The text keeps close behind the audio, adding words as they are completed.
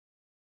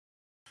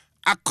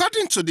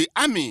According to the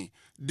Army,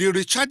 the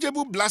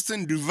rechargeable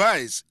blasting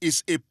device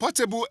is a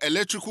portable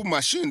electrical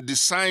machine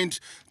designed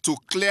to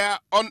clear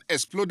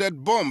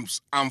unexploded bombs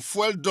and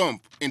fuel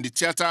dump in the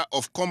theater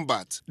of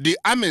combat. The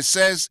Army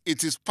says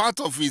it is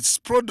part of its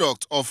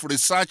product of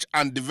research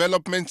and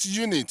development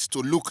unit to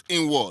look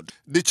inward.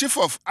 The Chief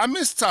of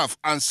Army Staff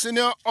and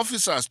senior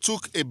officers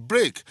took a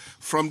break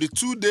from the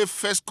two-day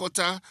first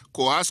quarter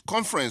COAS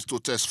conference to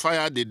test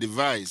fire the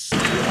device.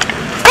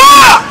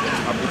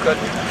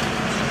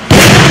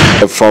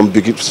 From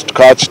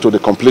scratch to the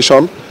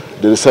completion,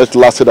 the research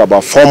lasted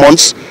about 4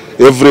 months.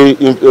 Every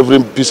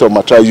piece of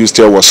material used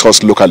here was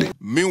sourced locally.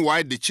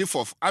 Meanwhile, the Chief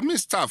of Army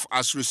Staff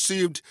has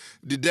received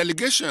the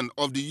delegation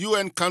of the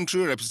UN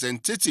country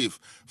representative,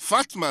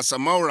 Fatma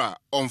Samaura,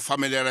 on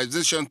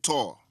familiarization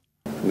tour.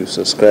 We've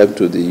subscribed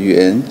to the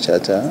UN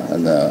Charter,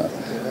 and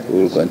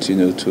we will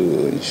continue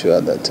to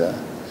ensure that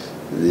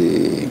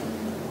the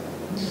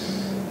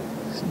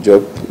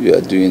job you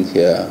are doing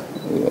here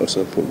will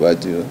also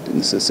provide you the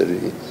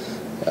necessary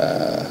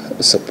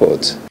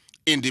support.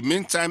 In the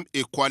meantime,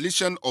 a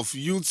coalition of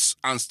youths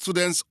and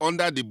students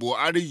under the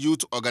Buhari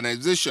Youth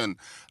Organization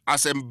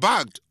has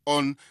embarked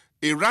on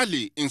a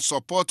rally in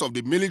support of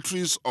the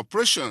military's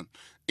operation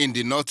in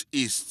the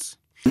northeast.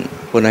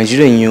 For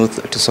Nigerian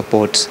youth to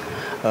support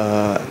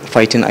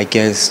fighting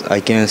against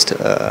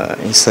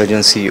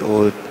insurgency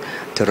or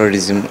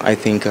terrorism, I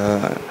think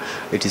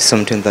it is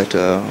something that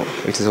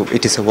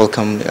it is a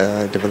welcome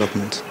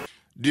development.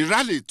 The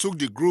rally took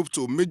the group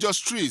to major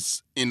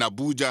streets in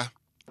Abuja.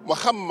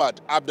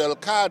 Muhammad Abdel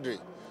Kadri,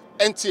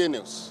 NTA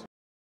News.